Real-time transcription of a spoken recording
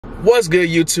What's good,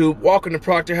 YouTube? Welcome to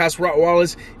Proctor House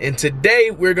Rottweilers, and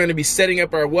today we're going to be setting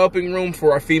up our whelping room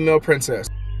for our female princess.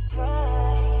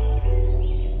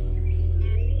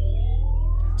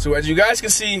 So as you guys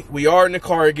can see, we are in the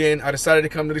car again. I decided to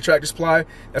come to the Tractor Supply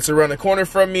that's around the corner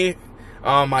from me.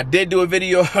 I did do a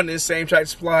video on this same Tractor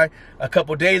Supply a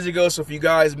couple days ago, so if you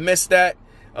guys missed that,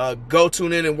 go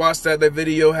tune in and watch that. That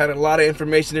video had a lot of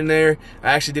information in there.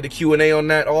 I actually did a Q&A on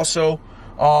that also.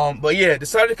 But yeah,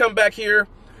 decided to come back here.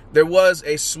 There was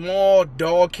a small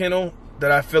dog kennel that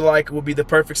I feel like would be the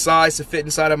perfect size to fit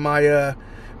inside of my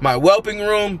my whelping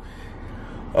room,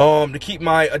 to keep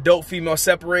my adult female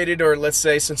separated, or let's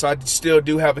say since I still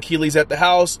do have Achilles at the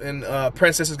house and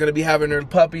Princess is going to be having her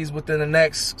puppies within the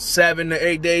next 7 to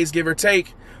 8 days, give or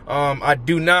take. I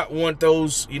do not want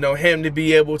those, him to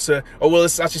be able to, or well, I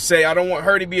should say, I don't want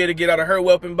her to be able to get out of her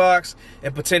whelping box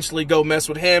and potentially go mess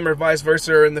with him, or vice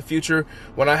versa in the future.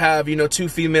 When I have, two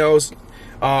females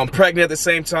pregnant at the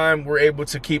same time, we're able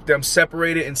to keep them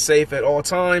separated and safe at all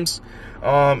times.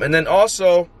 And then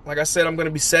also, like I said, I'm going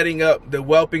to be setting up the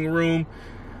whelping room.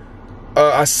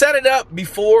 I set it up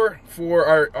before for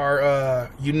our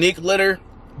unique litter,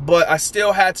 but I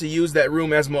still had to use that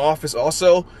room as my office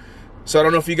also. So I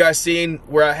don't know if you guys seen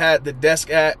where I had the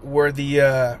desk at, where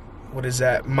the what is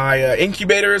that, my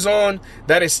incubator is on.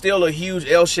 That is still a huge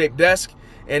L-shaped desk,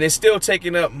 and it's still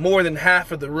taking up more than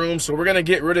half of the room. So we're gonna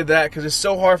get rid of that because it's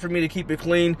so hard for me to keep it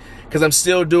clean, because I'm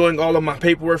still doing all of my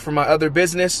paperwork for my other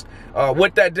business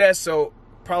with that desk. So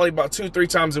probably about 2-3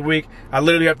 times a week, I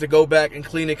literally have to go back and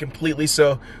clean it completely.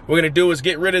 So what we're gonna do is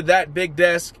get rid of that big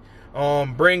desk,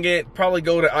 bring it, probably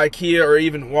go to IKEA or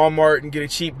even Walmart and get a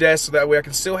cheap desk, so that way I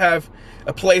can still have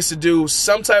a place to do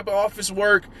some type of office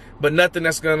work, but nothing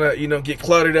that's gonna, get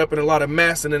cluttered up and a lot of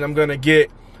mess. And then I'm gonna get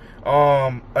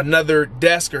another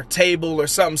desk or table or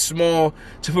something small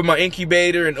to put my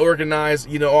incubator and organize,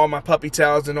 all my puppy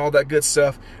towels and all that good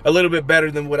stuff a little bit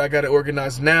better than what I got to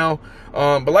organize now.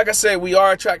 But like I said, we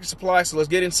are at Tractor Supply, so let's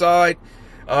get inside.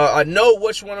 I know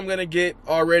which one I'm gonna get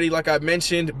already, like I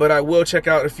mentioned, but I will check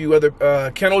out a few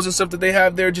other kennels and stuff that they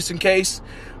have there just in case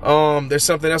there's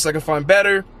something else I can find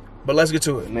better. But let's get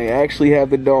to it. And they actually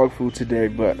have the dog food today,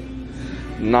 but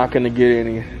I'm not gonna get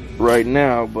any right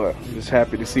now, but I'm just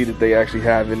happy to see that they actually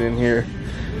have it in here.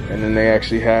 And then they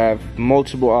actually have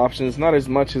multiple options, not as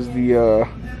much as the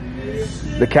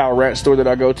cow ranch store that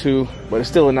I go to, but it's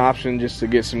still an option just to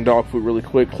get some dog food really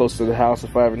quick close to the house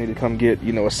if I ever need to come get,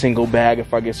 a single bag.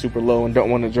 If I get super low and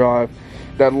don't want to drive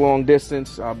that long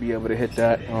distance, I'll be able to hit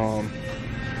that.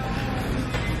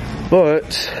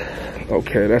 But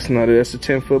okay, that's not it. That's a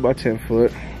 10 foot by 10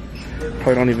 foot.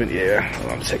 Probably don't even, yeah,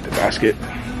 I'll take the basket.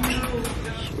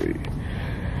 Sweet.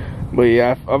 But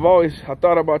yeah, I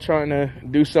thought about trying to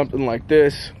do something like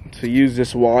this, to use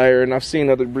this wire, and I've seen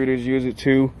other breeders use it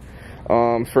too,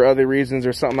 for other reasons,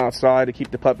 or something outside to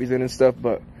keep the puppies in and stuff.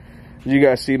 But as you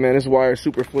guys see, man, this wire is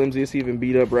super flimsy. It's even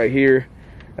beat up right here.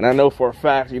 And I know for a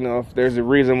fact, if there's a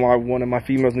reason why one of my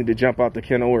females need to jump out the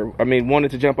kennel, or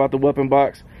wanted to jump out the whelping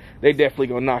box, they definitely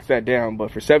gonna knock that down.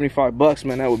 But for 75 bucks,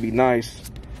 man, that would be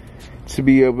nice to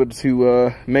be able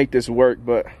to make this work.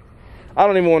 But I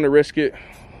don't even want to risk it.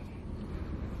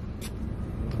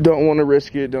 Don't want to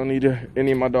risk it. Don't need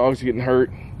any of my dogs getting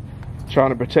hurt trying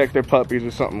to protect their puppies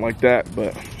or something like that.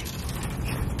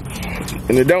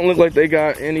 And it don't look like they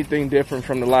got anything different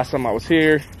from the last time I was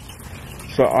here.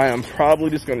 So I am probably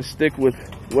just gonna stick with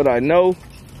what I know,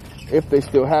 if they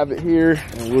still have it here,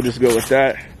 and we'll just go with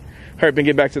that. Hurry up and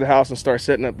get back to the house and start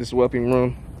setting up this whelping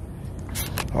room.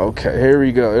 Okay, here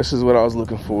we go. This is what I was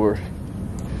looking for.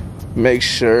 Make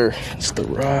sure it's the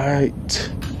right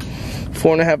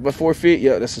 4.5 by 4 feet.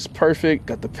 Yeah, this is perfect.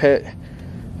 Got the pet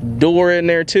door in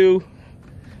there too.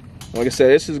 Like I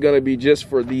said, this is gonna be just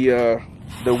for the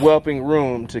whelping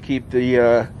room, to keep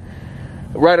the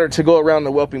rider to go around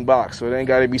the whelping box. So it ain't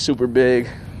gotta be super big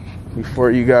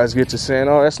before you guys get to saying,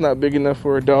 oh, that's not big enough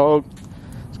for a dog.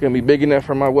 It's gonna be big enough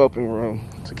for my whelping room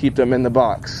to keep them in the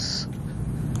box.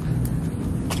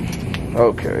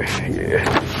 Okay,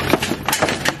 yeah.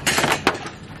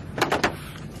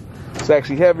 It's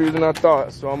actually heavier than I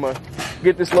thought, so I'm gonna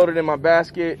get this loaded in my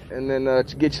basket and then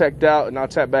get checked out, and I'll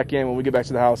tap back in when we get back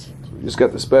to the house. So we just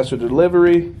got the special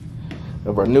delivery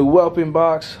of our new whelping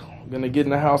box. Gonna get in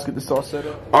the house, get this all set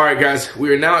up. All right, guys,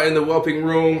 we are now in the whelping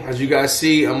room. As you guys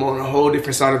see, I'm on a whole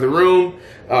different side of the room.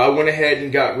 I went ahead and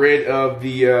got rid of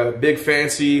the big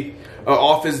fancy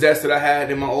office desk that I had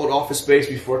in my old office space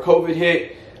before COVID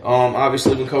hit.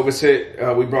 Obviously, when COVID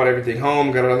hit, we brought everything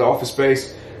home, got another office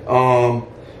space,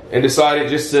 and decided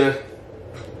just to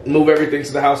move everything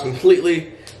to the house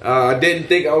completely. I didn't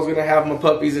think I was gonna have my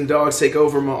puppies and dogs take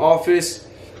over my office.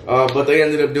 but they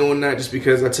ended up doing that just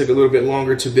because I took a little bit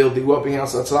longer to build the whelping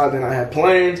house outside than I had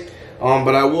planned.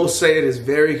 But I will say it is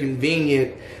very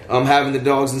convenient having the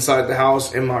dogs inside the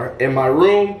house in my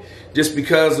room, just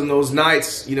because in those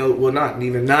nights, you know, well, not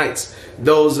even nights,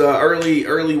 those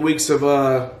early weeks of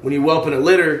when you're whelping a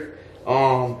litter,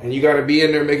 and you got to be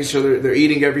in there making sure they're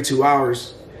eating every 2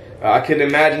 hours. I can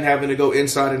imagine having to go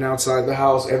inside and outside the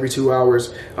house every 2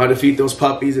 hours to feed those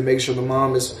puppies and make sure the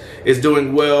mom is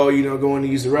doing well, you know, going to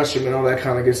use the restroom and all that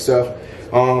kind of good stuff.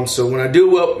 So when I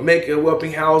do make a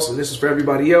whelping house, and this is for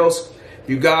everybody else, if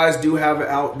you guys do have an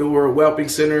outdoor whelping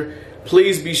center,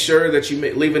 please be sure that you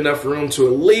leave enough room to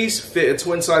at least fit a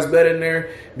twin size bed in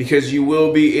there, because you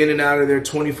will be in and out of there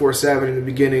 24/7 in the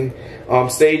beginning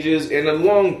stages, and as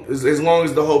long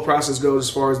as the whole process goes,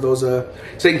 as far as those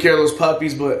taking care of those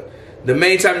puppies. But the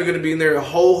main time you're going to be in there a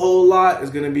whole lot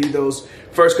is going to be those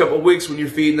first couple of weeks when you're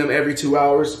feeding them every 2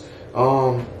 hours.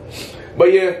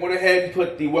 But yeah, went ahead and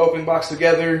put the whelping box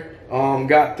together.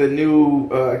 Got the new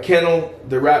kennel,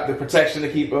 the protection to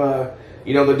keep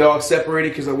you know, the dogs separated,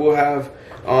 because I will have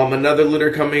another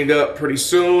litter coming up pretty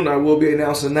soon. I will be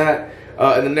announcing that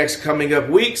in the next coming up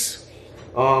weeks.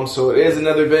 So it is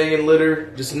another Valiant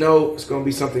litter. Just know it's going to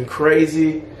be something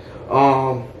crazy.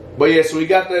 But yeah, so we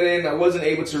got that in. I wasn't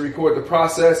able to record the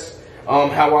process,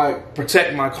 how I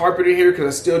protect my carpet in here,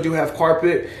 because I still do have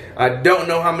carpet. I don't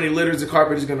know how many litters the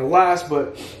carpet is going to last,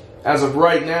 but as of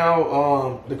right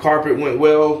now, the carpet went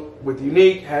well with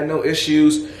Unique, had no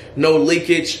issues, no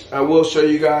leakage. I will show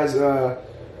you guys the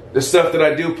stuff that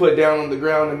I do put down on the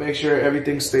ground to make sure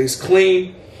everything stays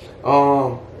clean.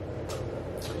 Went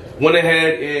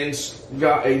ahead and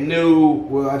got a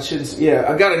new, I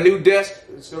got a new desk.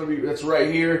 That's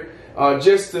right here,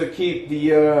 just to keep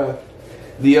the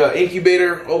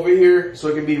incubator over here, so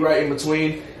it can be right in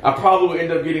between. I probably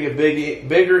end up getting a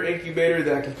bigger incubator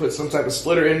that I can put some type of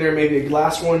splitter in there, maybe a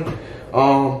glass one,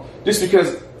 just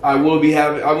because I will be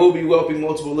whelping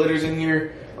multiple litters in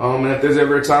here, and if there's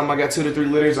ever a time I got 2 to 3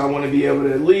 litters, I want to be able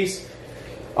to at least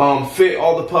fit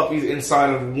all the puppies inside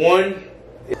of one,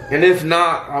 and if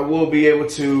not, I will be able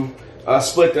to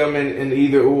split them in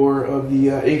either or of the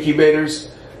incubators.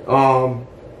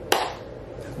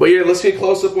 But yeah, let's get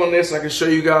close up on this. I can show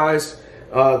you guys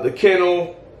the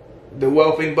kennel, the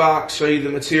whelping box, show you the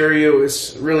material.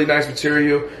 It's really nice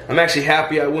material. I'm actually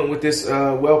happy I went with this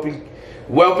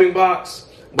whelping box.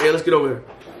 But yeah, let's get over there.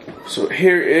 So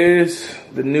here is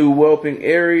the new whelping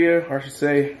area, or I should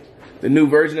say the new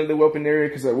version of the whelping area,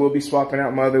 because I will be swapping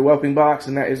out my other whelping box,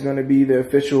 and that is going to be the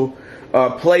official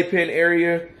playpen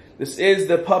area. This is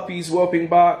the puppies whelping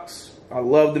box. I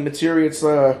love the material. It's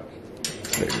let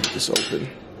me get this open.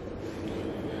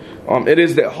 It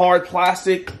is that hard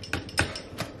plastic,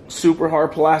 super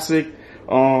hard plastic.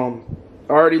 I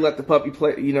already let the puppy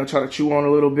play, you know, try to chew on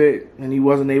a little bit, and he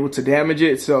wasn't able to damage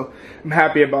it. So I'm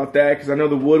happy about that, because I know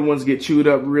the wood ones get chewed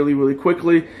up really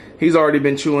quickly. He's already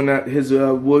been chewing at his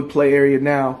wood play area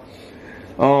now.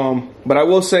 But I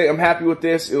will say I'm happy with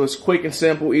this. It was quick and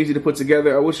simple, easy to put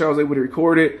together. I wish I was able to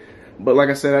record it, but like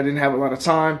I said, I didn't have a lot of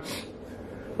time.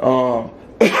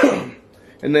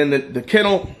 And then the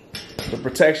kennel, the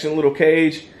protection little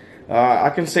cage. I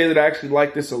can say that I actually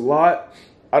like this a lot.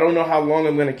 I don't know how long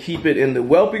I'm going to keep it in the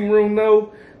whelping room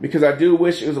though, because I do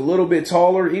wish it was a little bit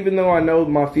taller, even though I know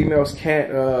my females can't,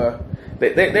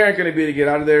 they aren't going to be able to get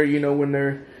out of there, you know, when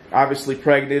they're obviously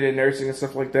pregnant and nursing and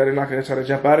stuff like that. They're not going to try to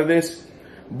jump out of this.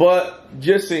 But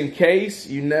just in case,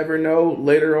 you never know,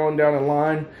 later on down the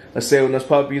line, let's say when those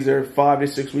puppies are 5 to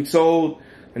 6 weeks old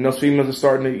and those females are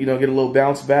starting to, you know, get a little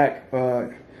bounce back,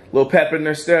 a little pep in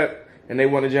their step, and they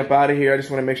want to jump out of here, I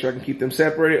just want to make sure I can keep them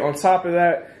separated. On top of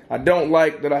that, I don't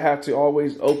like that I have to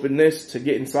always open this to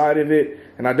get inside of it,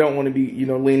 and I don't want to be, you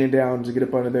know, leaning down to get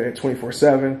up under there at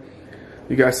 24/7.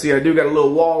 You guys see, I do got a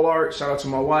little wall art. Shout out to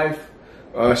my wife.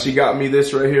 She got me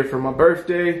this right here for my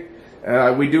birthday.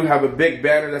 We do have a big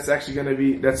banner that's actually going to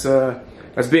be, that's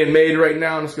being made right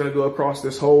now, and it's going to go across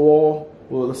this whole wall.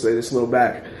 Well, let's say this little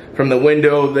back from the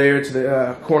window there to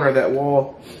the corner of that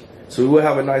wall. So we will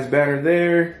have a nice banner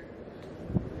there.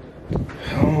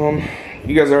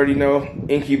 You guys already know,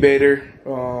 incubator.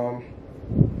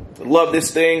 Love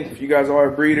this thing. If you guys are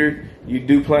a breeder, you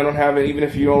do plan on having, even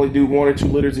if you only do 1 or 2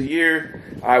 litters a year,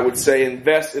 I would say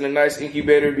invest in a nice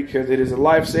incubator, because it is a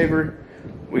lifesaver.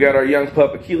 We got our young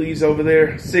pup Achilles over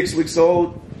there, 6 weeks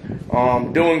old,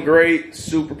 doing great,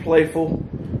 super playful.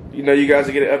 You know, you guys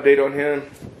will get an update on him.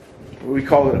 We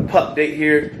call it a pup date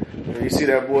here. You see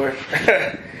that boy?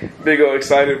 Big old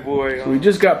excited boy. So we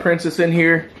just got Princess in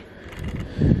here.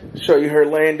 Show you her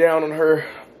laying down on her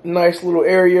nice little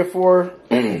area for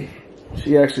her.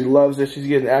 She actually loves it. She's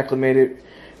getting acclimated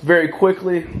very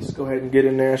quickly. Let's go ahead and get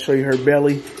in there and show you her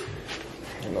belly.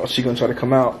 You know, she's gonna try to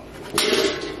come out.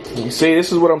 You see,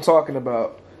 this is what I'm talking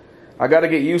about. I gotta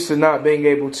get used to not being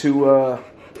able to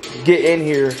get in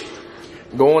here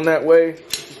going that way.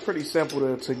 It's pretty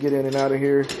simple to get in and out of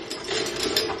here.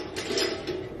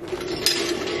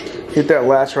 Hit that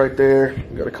latch right there.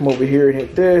 You gotta come over here and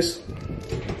hit this.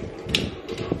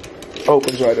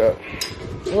 Opens right up.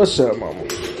 What's up, mama?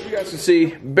 You guys can see,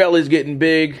 belly's getting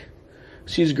big.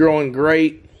 She's growing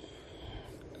great.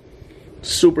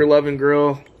 Super loving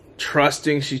girl.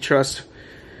 Trusting. She trusts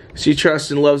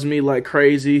and loves me like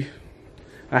crazy.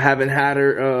 I haven't had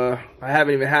her. I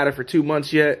haven't even had her for 2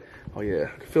 months yet. Oh yeah,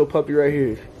 I can feel puppy right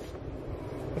here.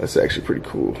 That's actually pretty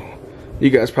cool. You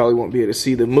guys probably won't be able to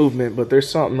see the movement, but there's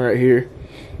something right here.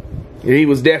 Yeah, he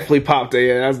was definitely popped.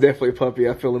 Yeah, that's definitely a puppy.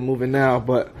 I feel him moving now,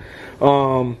 but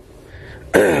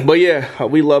yeah,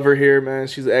 we love her here, man.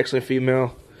 She's an excellent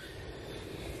female.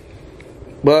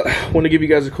 But I want to give you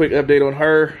guys a quick update on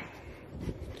her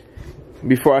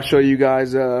before I show you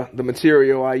guys the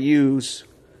material I use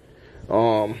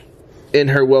in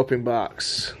her whelping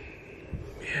box.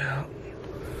 Yeah,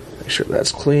 make sure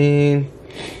that's clean.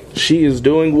 She is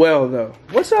doing well though.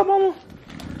 What's up, mama?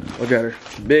 Look at her,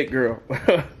 big girl.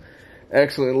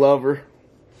 Excellent lover.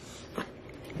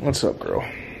 What's up, girl?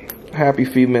 Happy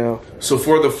female. So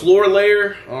for the floor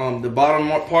layer, the bottom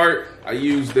part, I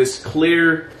use this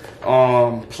clear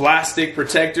plastic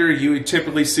protector. You would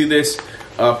typically see this,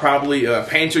 probably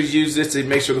painters use this to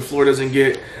make sure the floor doesn't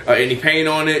get any paint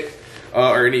on it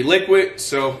or any liquid.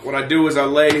 So what I do is I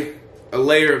lay a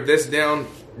layer of this down,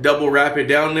 double wrap it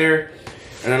down there,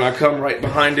 and then I come right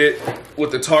behind it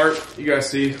with the tarp. You guys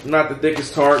see, not the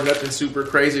thickest tarp, nothing super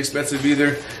crazy expensive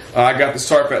either. I got this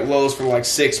tarp at Lowe's for like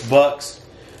 $6.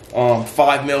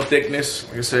 5 mil thickness.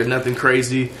 Like I said, nothing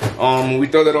crazy. We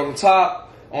throw that on the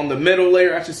top, on the middle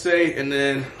layer, I should say, and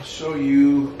then I'll show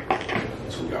you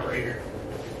what we got right here.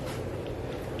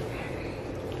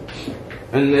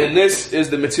 And then this is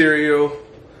the material.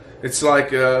 It's like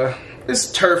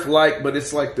it's turf-like, but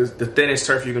it's like the thinnest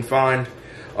turf you can find.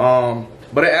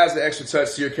 But it adds an extra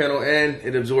touch to your kennel, and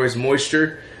it absorbs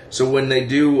moisture. So when they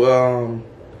do, or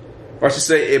I should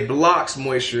say, it blocks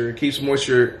moisture. It keeps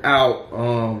moisture out.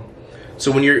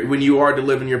 So when you are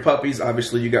delivering your puppies,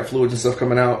 obviously you got fluids and stuff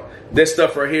coming out. This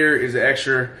stuff right here is an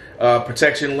extra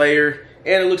protection layer,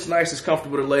 and it looks nice. It's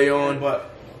comfortable to lay on. But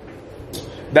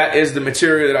that is the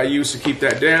material that I use to keep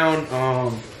that down.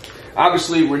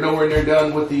 Obviously, we're nowhere near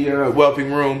done with the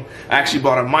whelping room. I actually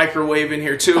bought a microwave in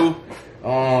here too.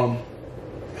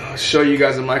 I'll show you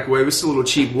guys a microwave. It's a little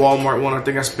cheap Walmart one. I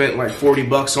think I spent like 40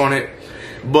 bucks on it.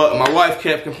 But my wife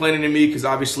kept complaining to me because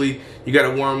obviously you got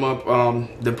to warm up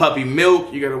the puppy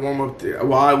milk. You got to warm up,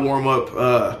 I warm up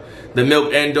the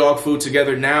milk and dog food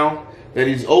together now that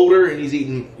he's older and he's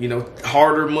eating, you know,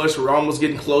 harder mush. We're almost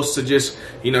getting close to just,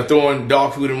 you know, throwing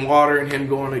dog food in water and him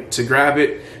going to grab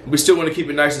it. We still want to keep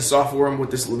it nice and soft for him with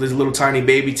this little tiny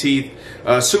baby teeth.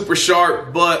 Super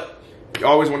sharp, but you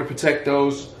always want to protect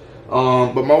those.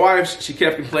 But my wife, she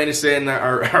kept complaining, saying that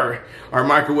our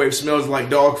microwave smells like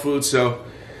dog food, so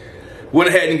went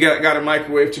ahead and got a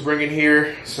microwave to bring in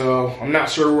here. So I'm not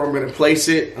sure where I'm going to place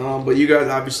it, but you guys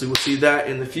obviously will see that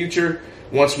in the future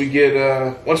once we get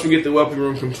the whelping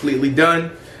room completely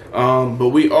done. But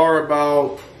we are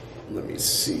about, let me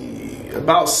see,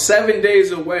 about 7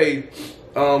 days away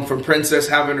from Princess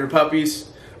having her puppies.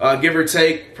 Give or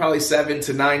take, probably 7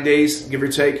 to 9 days, give or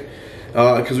take,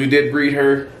 because we did breed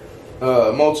her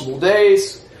multiple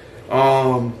days.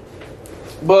 But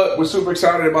we're super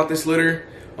excited about this litter.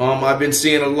 I've been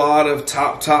seeing a lot of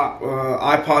top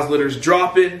iPods litters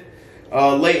dropping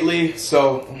lately,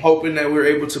 so I'm hoping that we're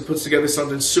able to put together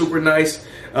something super nice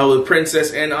with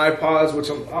Princess and iPods,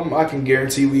 which I can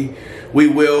guarantee we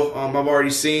will. I've already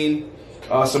seen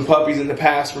some puppies in the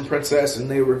past from Princess,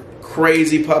 and they were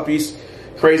crazy puppies,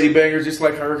 crazy bangers, just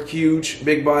like her. Huge,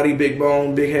 big body, big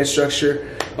bone, big head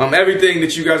structure. Everything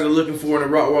that you guys are looking for in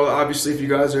a Rottweiler. Obviously, if you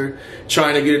guys are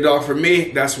trying to get a dog from me,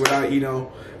 that's what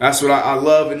I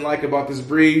love and like about this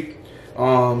breed.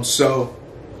 So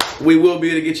we will be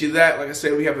able to get you that. Like I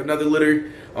said, we have another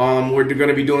litter. We're going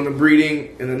to be doing the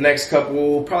breeding in the next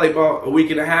couple, probably about a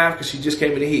week and a half, because she just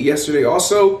came in the heat yesterday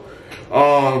also.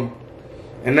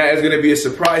 And that is going to be a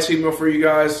surprise female for you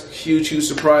guys. Huge, huge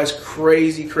surprise.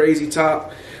 Crazy, crazy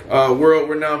top.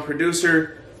 World-renowned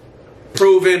producer.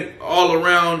 Proven all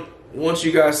around. Once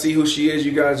you guys see who she is,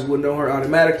 you guys will know her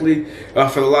automatically.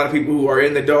 For a lot of people who are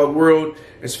in the dog world,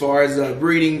 as far as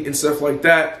breeding and stuff like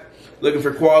that, looking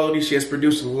for quality, she has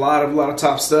produced a lot of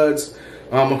top studs.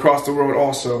 across the world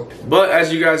also. But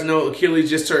as you guys know, Achilles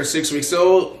just turned 6 weeks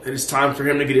old. It is time for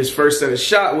him to get his first set of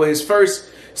shots. Well, his first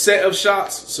set of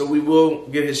shots. So we will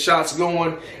get his shots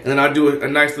going, and then I'll do a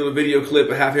nice little video clip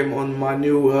and have him on my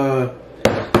new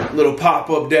little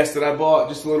pop-up desk that I bought,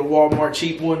 just a little Walmart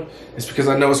cheap one. It's because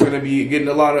I know it's going to be getting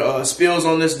a lot of spills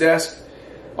on this desk.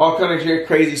 All kind of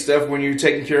crazy stuff when you're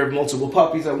taking care of multiple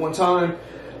puppies at one time.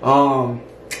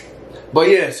 But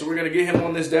yeah, so we're going to get him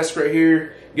on this desk right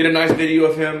here, get a nice video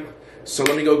of him. So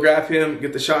let me go grab him,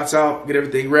 get the shots out, get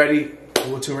everything ready,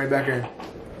 and we'll tune right back in.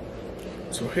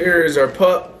 So here is our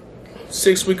pup,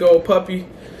 6-week-old puppy,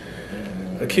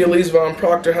 Achilles von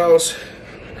Proctor house.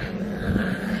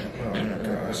 Oh my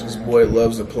gosh, this boy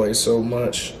loves to play so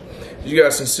much. As you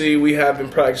guys can see, we have been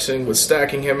practicing with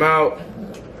stacking him out.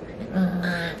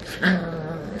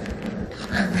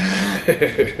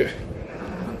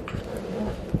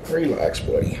 Relax,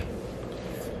 buddy.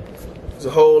 There's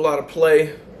a whole lot of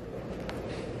play.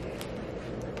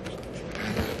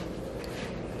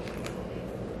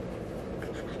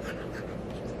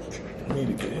 Need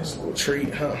to get his little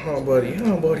treat. Huh, buddy.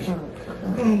 Huh, buddy.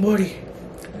 Huh, buddy.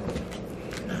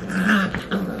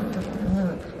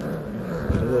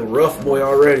 A little rough boy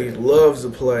already. Loves to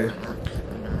play.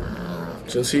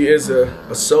 Since he is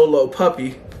a solo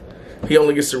puppy, he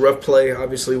only gets to rough play,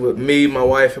 obviously, with me, my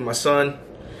wife, and my son.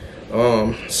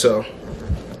 So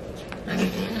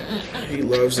he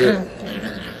loves it.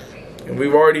 And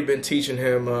we've already been teaching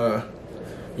him,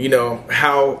 you know,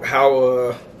 how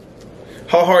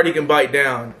hard he can bite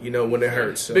down, you know, when it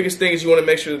hurts. So, biggest thing is you want to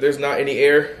make sure that there's not any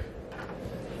air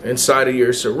inside of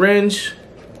your syringe.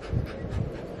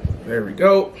 There we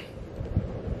go.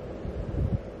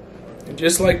 And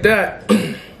just like that.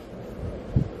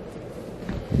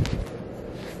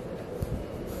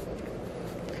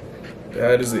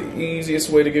 That is the easiest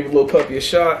way to give a little puppy a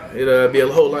shot. It'd be a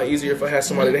whole lot easier if I had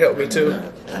somebody to help me too.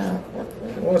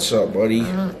 What's up, buddy?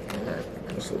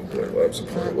 This little boy loves to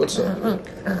play. What's up?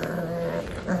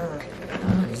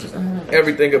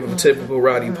 Everything of a typical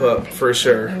rowdy pup, for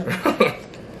sure.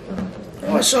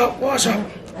 What's up? What's up?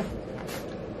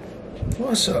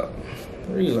 What's up?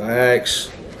 Relax.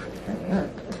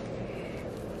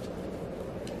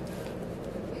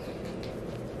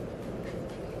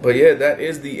 But yeah, that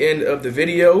is the end of the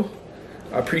video.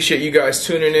 I appreciate you guys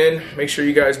tuning in. Make sure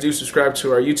you guys do subscribe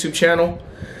to our YouTube channel.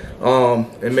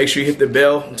 And make sure you hit the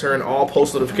bell and turn all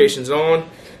post notifications on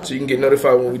so you can get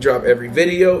notified when we drop every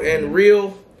video and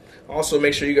reel. Also,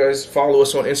 make sure you guys follow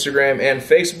us on Instagram and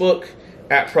Facebook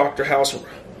at Proctor House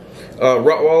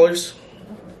Rottweilers.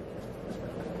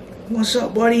 What's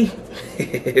up, buddy?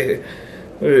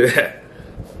 Look at that.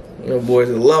 Little boy's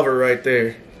a lover right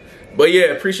there. But yeah,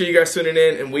 appreciate you guys tuning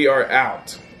in, and we are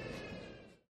out.